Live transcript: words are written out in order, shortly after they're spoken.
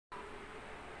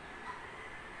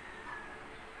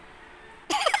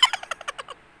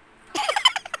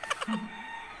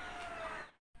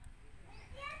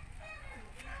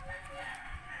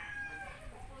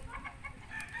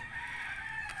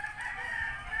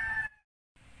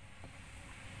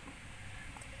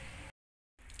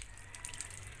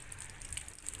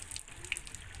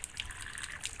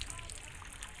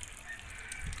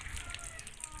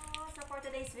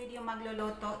today's video,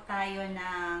 magluluto tayo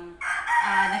ng,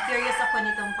 na-curious ako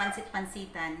nitong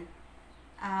pansit-pansitan.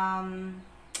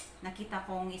 Nakita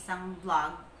kong isang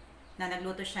vlog na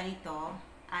nagluto siya nito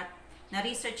at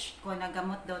na-research ko na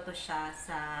gamot daw to siya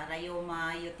sa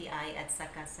RAYUMA, UTI at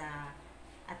saka sa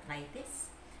arthritis.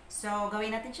 So,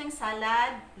 gawin natin siyang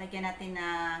salad, lagyan natin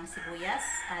ng sibuyas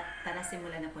at tara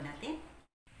simulan na po natin.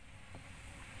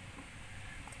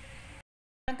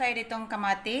 Meron tayo ditong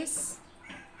kamatis,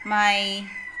 may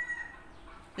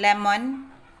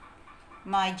lemon,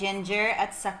 may ginger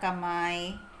at saka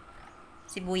may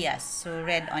sibuyas, so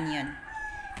red onion.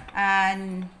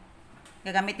 And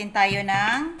gagamitin tayo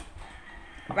ng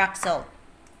rock salt.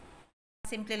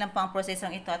 Simple lang po ang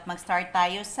prosesong ito at mag-start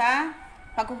tayo sa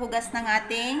paghuhugas ng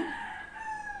ating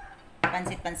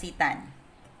pansit-pansitan.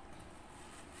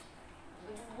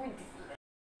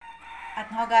 At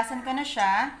nahugasan ko na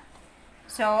siya.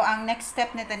 So, ang next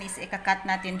step nito is ikakat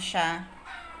natin siya.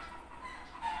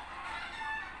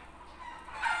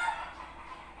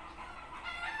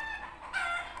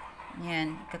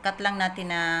 Yan. Ikakat lang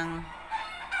natin ng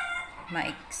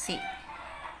maiksi.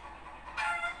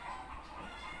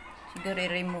 Siguro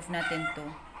i-remove natin to.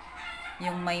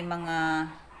 Yung may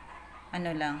mga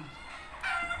ano lang.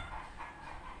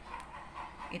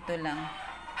 Ito lang.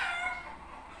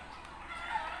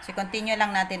 So, continue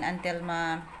lang natin until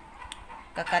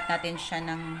kakat natin siya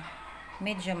ng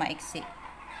medyo maiksi.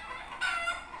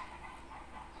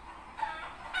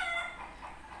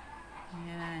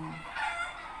 Yan.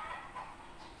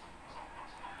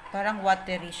 Parang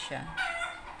watery siya.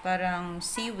 Parang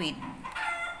seaweed.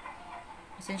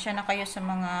 Pasensya na kayo sa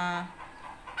mga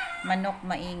manok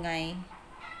maingay.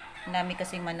 Dami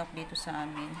kasing manok dito sa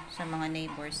amin, sa mga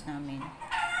neighbors namin.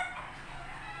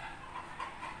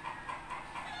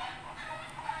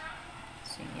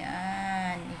 So,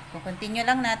 yan. Continue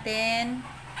lang natin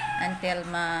until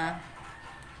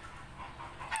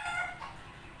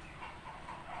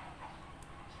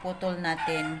putol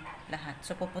natin lahat.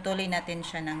 So, puputulin natin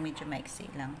siya ng medyo maiksi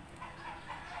lang.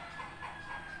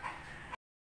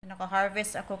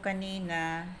 Naka-harvest ako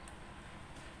kanina.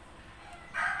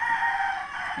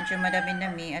 Medyo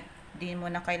madami-dami at di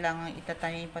mo na kailangan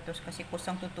itatanim pa to kasi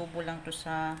kusang tutubo lang to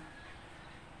sa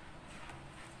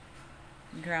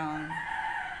ground.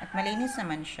 At malinis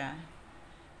naman siya.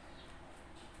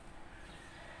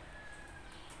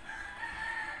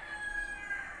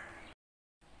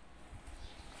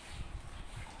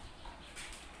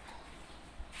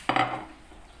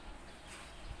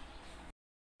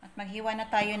 At maghiwa na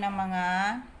tayo ng mga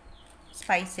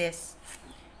spices.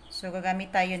 So, gagamit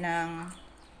tayo ng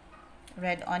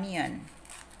red onion.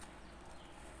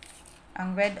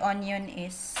 Ang red onion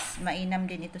is mainam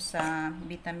din ito sa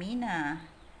vitamina.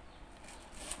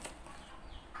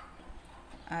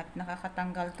 At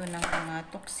nakakatanggal to ng mga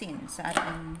toxin sa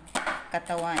ating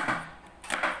katawan.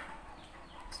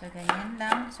 So, ganyan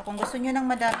lang. So, kung gusto nyo ng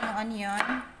madami yung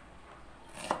onion,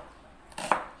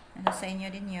 nasa sa inyo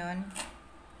din yun.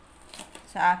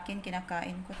 Sa akin,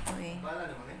 kinakain ko to eh. Bala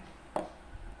naman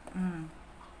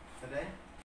eh.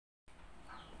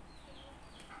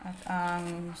 At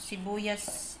ang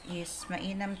sibuyas is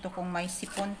mainam to kung may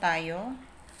sipon tayo.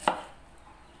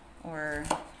 Or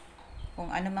kung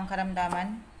ano mang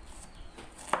karamdaman.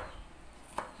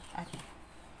 At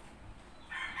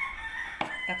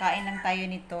kakain lang tayo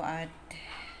nito at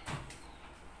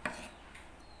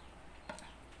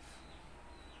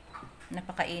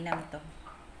napakainam to.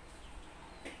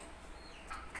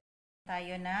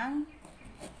 Tayo ng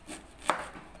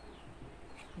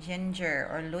ginger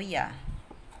or luya.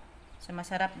 So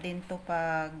masarap din to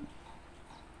pag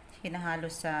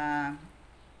hinahalo sa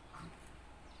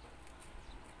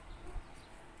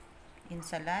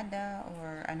ensalada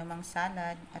or anumang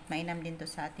salad at mainam din to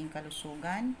sa ating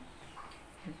kalusugan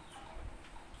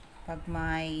pag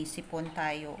may sipon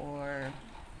tayo or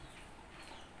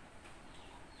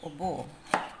ubo.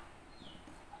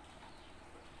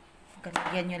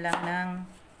 Lagyan nyo lang ng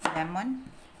lemon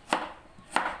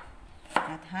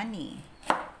at honey.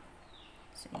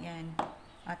 So yan,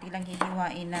 at ilang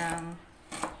hihiwain ng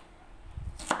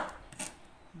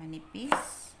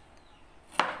manipis.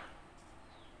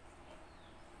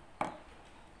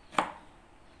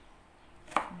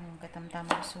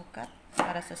 Katamtamang sukat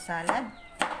para sa salad.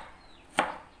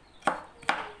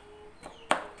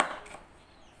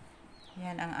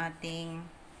 Yan ang ating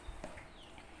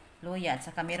luya. At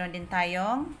saka meron din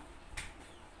tayong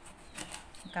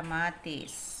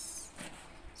kamatis.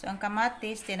 So, ang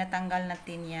kamatis, tinatanggal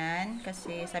natin yan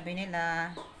kasi sabi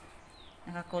nila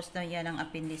nakakos daw yan ng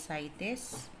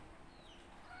appendicitis.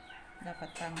 Dapat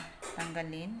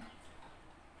tanggalin.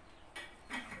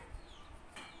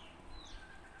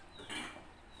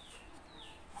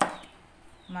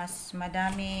 mas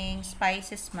madaming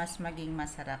spices, mas maging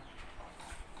masarap.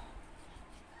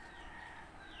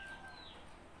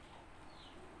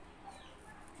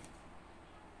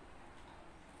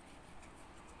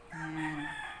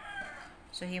 Ayan.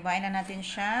 So, hiwain na natin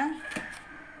siya.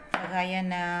 Gaya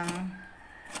ng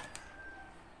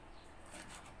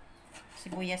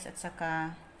sibuyas at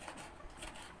saka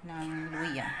ng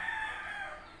luya.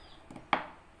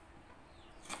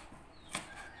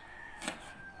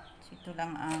 So, ito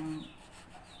lang ang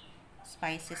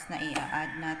spices na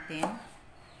i-add natin.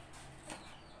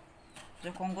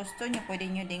 So, kung gusto nyo, pwede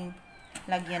nyo ding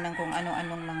lagyan ng kung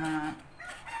ano-anong mga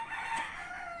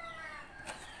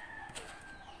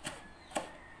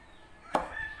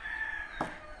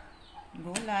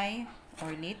gulay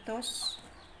or lettuce.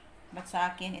 But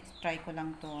sa akin, try ko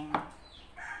lang tong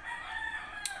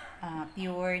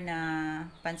pure na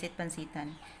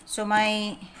pansit-pansitan. So,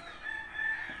 may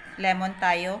lemon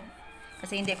tayo.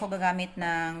 Kasi hindi ko gagamit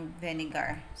ng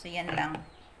vinegar. So, yan lang.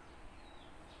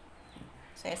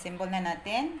 So, assemble na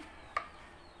natin.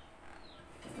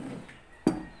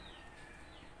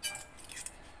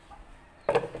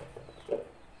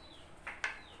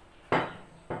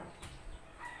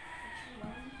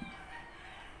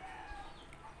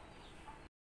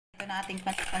 Ito na ating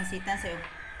pansit-pansitan. So,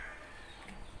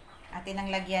 atin ang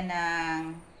lagyan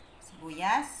ng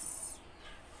sibuyas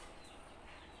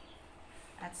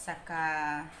at saka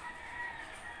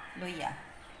luya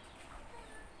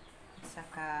at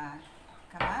saka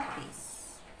kamatis.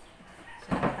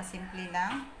 So, napakasimple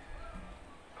lang.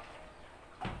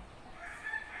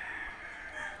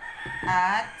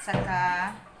 At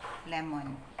saka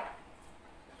lemon.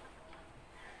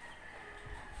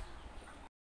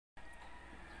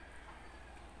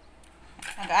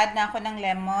 Nag-add na ako ng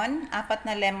lemon. 4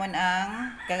 na lemon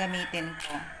ang gagamitin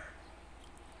ko.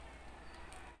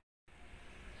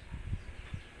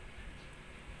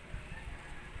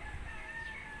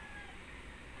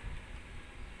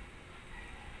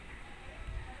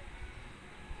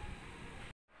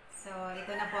 So,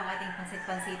 ito na po ang ating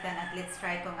pansit-pansitan at let's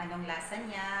try kung anong lasa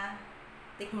niya.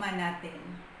 Tikman natin.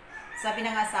 Sabi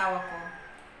ng asawa ko,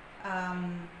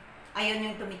 ayaw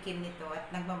niyang tumikim nito at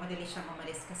nagmamadali siyang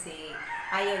umalis kasi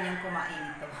ayaw niyang kumain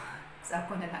nito. So,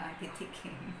 ako na lang ang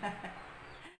titikim.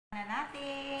 Na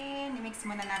natin. I-mix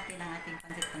muna natin ang ating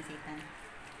pansit-pansitan.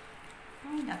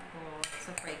 Ay, nako.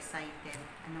 Super excited.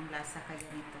 Anong lasa kaya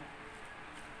nito?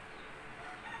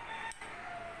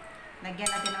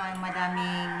 Lagyan natin naman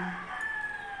madaming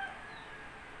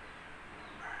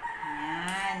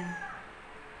yan.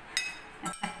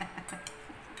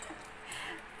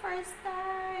 First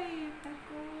time.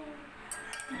 Ako.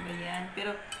 Ayan.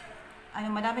 Pero,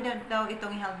 madami daw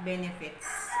itong health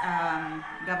benefits.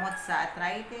 Gamot sa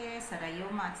arthritis, sa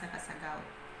RAYUMA, at saka sa GOUT.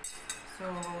 So,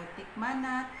 tikman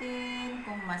natin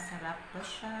kung masarap ba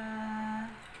siya.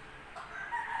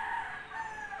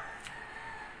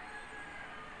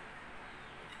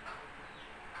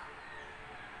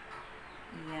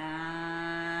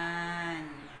 Yan.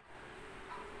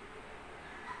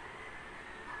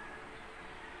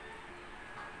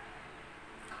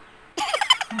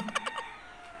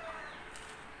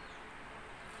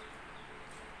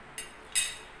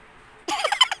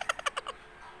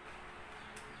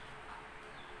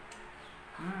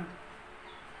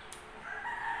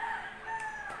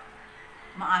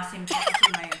 Maasim siya kasi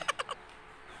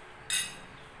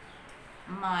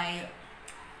may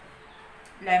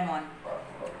lemon.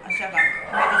 At saka,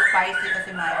 medyo spicy kasi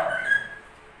may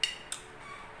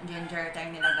ginger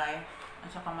tayong nilagay. At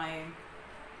saka may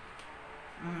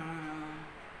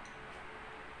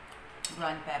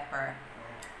ground pepper.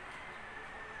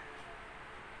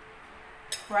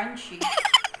 Crunchy.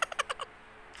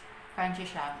 Crunchy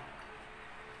siya.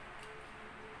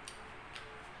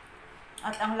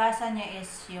 At ang lasa niya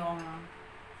is yung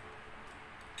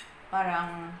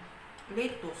parang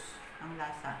lettuce ang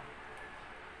lasa.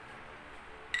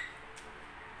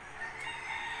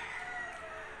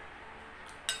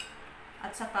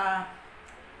 At saka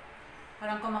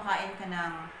parang kumakain ka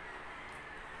ng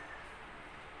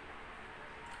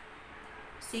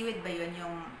seaweed ba yun?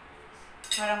 Yung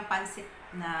parang pansit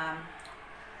na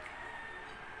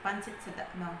pansit sa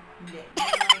no, hindi.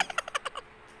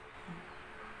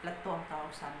 Plato ang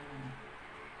tawag sa amin.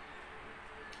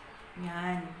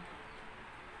 Yan.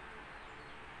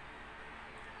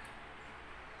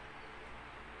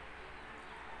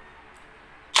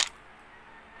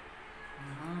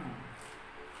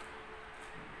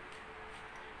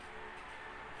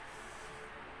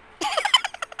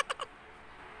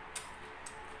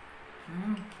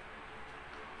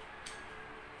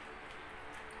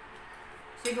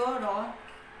 Siguro,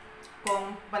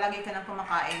 kung palagi ka nang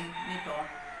kumakain nito,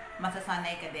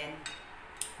 masasanay ka din.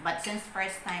 But since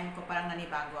first time ko, parang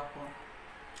nanibago ako.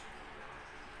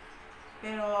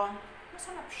 Pero,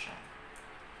 masarap siya.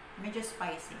 Medyo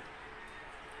spicy.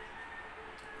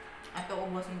 At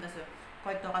uubusin ko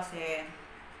ito kasi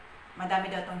madami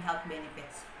daw itong health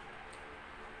benefits.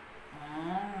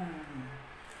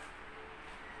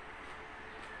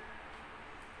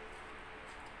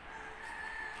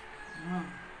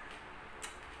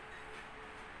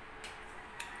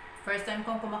 First time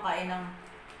kong kumakain ng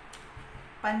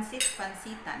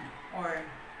pansit-pansitan or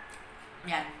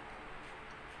yan,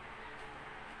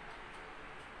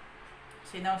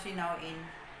 sinaw-sinaw in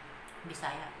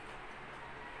Bisaya.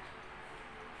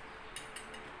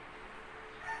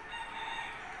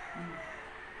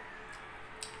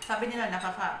 Sabi nila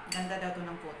nakakaganda daw to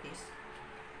ng kutis.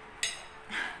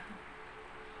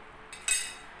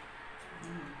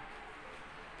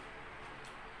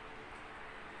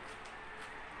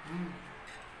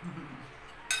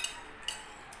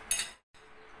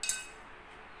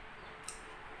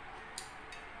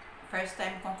 First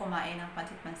time kong kumain ng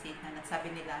pansit-pansitan at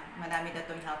sabi nila marami daw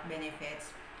itong health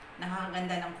benefits,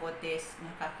 nakakaganda ng kutis,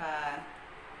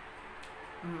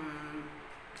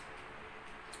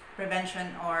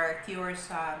 prevention or cure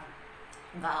sa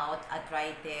gout,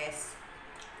 arthritis,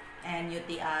 and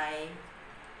UTI,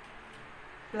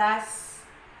 plus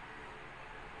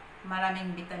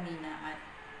maraming vitamina at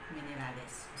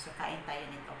minerales. So kain tayo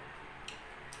nito.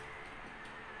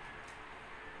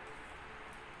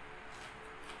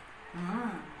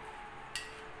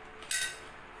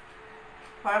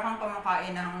 Para kang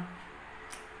kumakain ng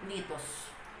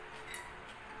litos.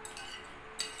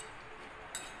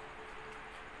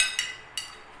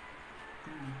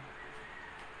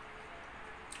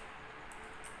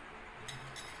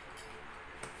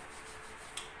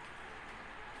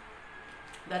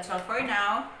 That's all for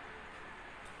now.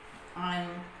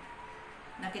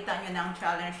 Nakita nyo na ang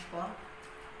challenge ko.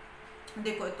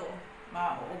 Hindi ko ito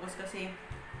mauubos kasi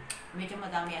medyo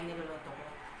madami ang niluluto ko.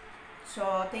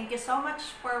 So, thank you so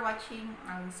much for watching.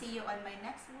 See you on my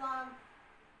next vlog.